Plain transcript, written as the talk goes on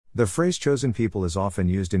The phrase chosen people is often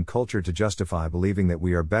used in culture to justify believing that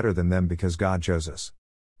we are better than them because God chose us.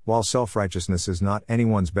 While self-righteousness is not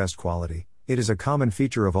anyone's best quality, it is a common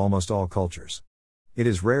feature of almost all cultures. It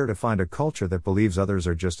is rare to find a culture that believes others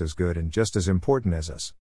are just as good and just as important as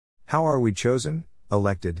us. How are we chosen,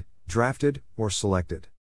 elected, drafted, or selected?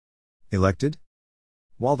 Elected?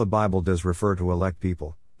 While the Bible does refer to elect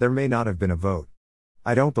people, there may not have been a vote.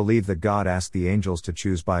 I don't believe that God asked the angels to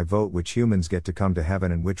choose by vote which humans get to come to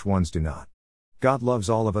heaven and which ones do not. God loves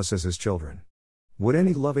all of us as His children. Would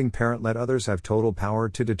any loving parent let others have total power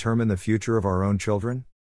to determine the future of our own children?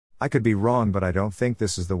 I could be wrong, but I don't think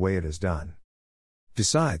this is the way it is done.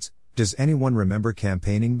 Besides, does anyone remember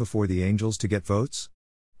campaigning before the angels to get votes?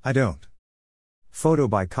 I don't. Photo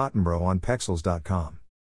by Cottonbro on Pexels.com.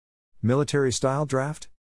 Military-style draft?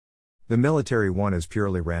 The military one is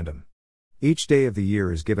purely random. Each day of the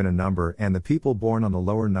year is given a number and the people born on the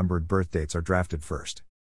lower numbered birth dates are drafted first.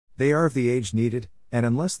 They are of the age needed, and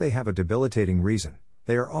unless they have a debilitating reason,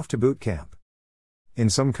 they are off to boot camp. In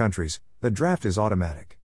some countries, the draft is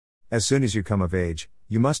automatic. As soon as you come of age,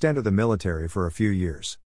 you must enter the military for a few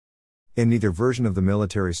years. In neither version of the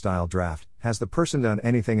military-style draft has the person done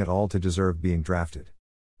anything at all to deserve being drafted.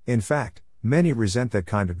 In fact, many resent that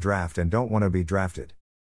kind of draft and don't want to be drafted.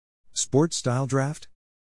 Sports-style draft?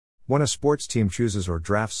 When a sports team chooses or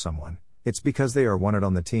drafts someone, it's because they are wanted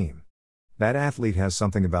on the team. That athlete has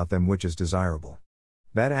something about them which is desirable.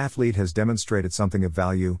 That athlete has demonstrated something of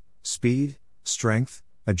value, speed, strength,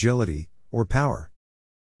 agility, or power.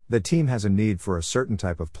 The team has a need for a certain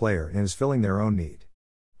type of player and is filling their own need.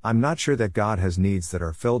 I'm not sure that God has needs that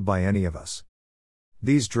are filled by any of us.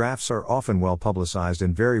 These drafts are often well publicized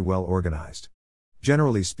and very well organized.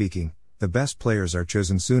 Generally speaking, the best players are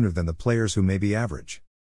chosen sooner than the players who may be average.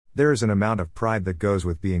 There is an amount of pride that goes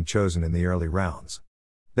with being chosen in the early rounds.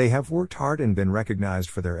 They have worked hard and been recognized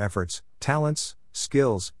for their efforts, talents,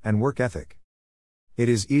 skills, and work ethic. It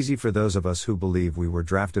is easy for those of us who believe we were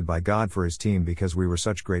drafted by God for His team because we were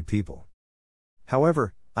such great people.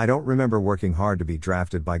 However, I don't remember working hard to be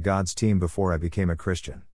drafted by God's team before I became a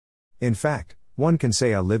Christian. In fact, one can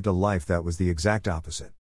say I lived a life that was the exact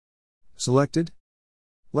opposite. Selected?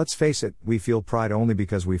 Let's face it, we feel pride only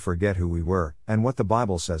because we forget who we were and what the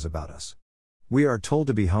Bible says about us. We are told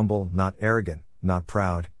to be humble, not arrogant, not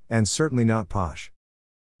proud, and certainly not posh.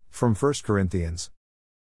 From 1 Corinthians.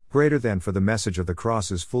 Greater than for the message of the cross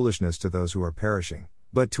is foolishness to those who are perishing,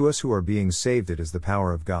 but to us who are being saved it is the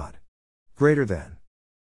power of God. Greater than.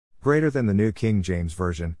 Greater than the New King James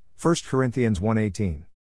Version, 1 Corinthians 1:18.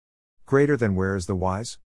 Greater than where is the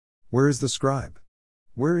wise? Where is the scribe?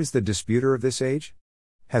 Where is the disputer of this age?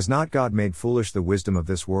 Has not God made foolish the wisdom of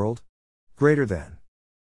this world? Greater than.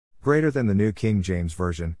 Greater than the New King James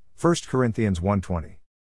Version, 1 Corinthians 1:20.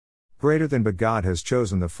 Greater than, but God has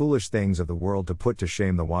chosen the foolish things of the world to put to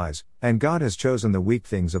shame the wise, and God has chosen the weak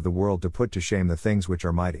things of the world to put to shame the things which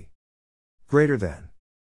are mighty. Greater than.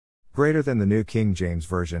 Greater than the New King James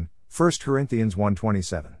Version, 1 Corinthians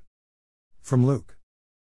 1:27. From Luke.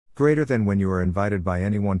 Greater than when you are invited by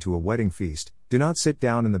anyone to a wedding feast, do not sit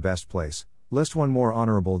down in the best place, lest one more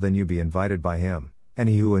honorable than you be invited by him, and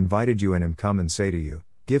he who invited you and him come and say to you,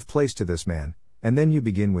 give place to this man, and then you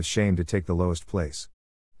begin with shame to take the lowest place.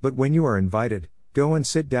 But when you are invited, go and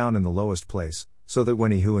sit down in the lowest place, so that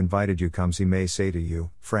when he who invited you comes he may say to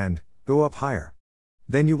you, friend, go up higher.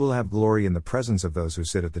 Then you will have glory in the presence of those who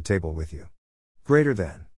sit at the table with you. Greater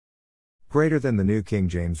than. Greater than the New King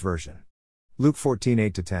James Version. Luke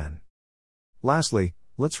 14:8-10. Lastly,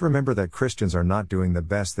 let's remember that Christians are not doing the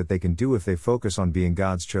best that they can do if they focus on being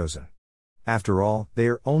God's chosen. After all, they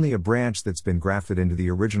are only a branch that's been grafted into the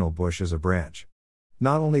original bush as a branch.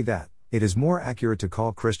 Not only that, it is more accurate to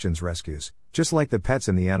call Christians rescues, just like the pets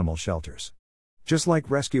in the animal shelters. Just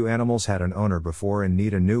like rescue animals had an owner before and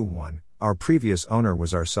need a new one, our previous owner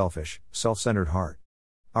was our selfish, self-centered heart.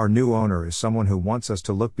 Our new owner is someone who wants us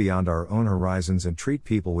to look beyond our own horizons and treat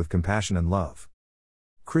people with compassion and love.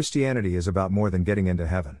 Christianity is about more than getting into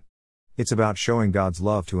heaven. It's about showing God's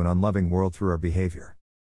love to an unloving world through our behavior.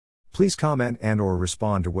 Please comment and/or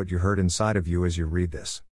respond to what you heard inside of you as you read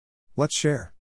this. Let's share.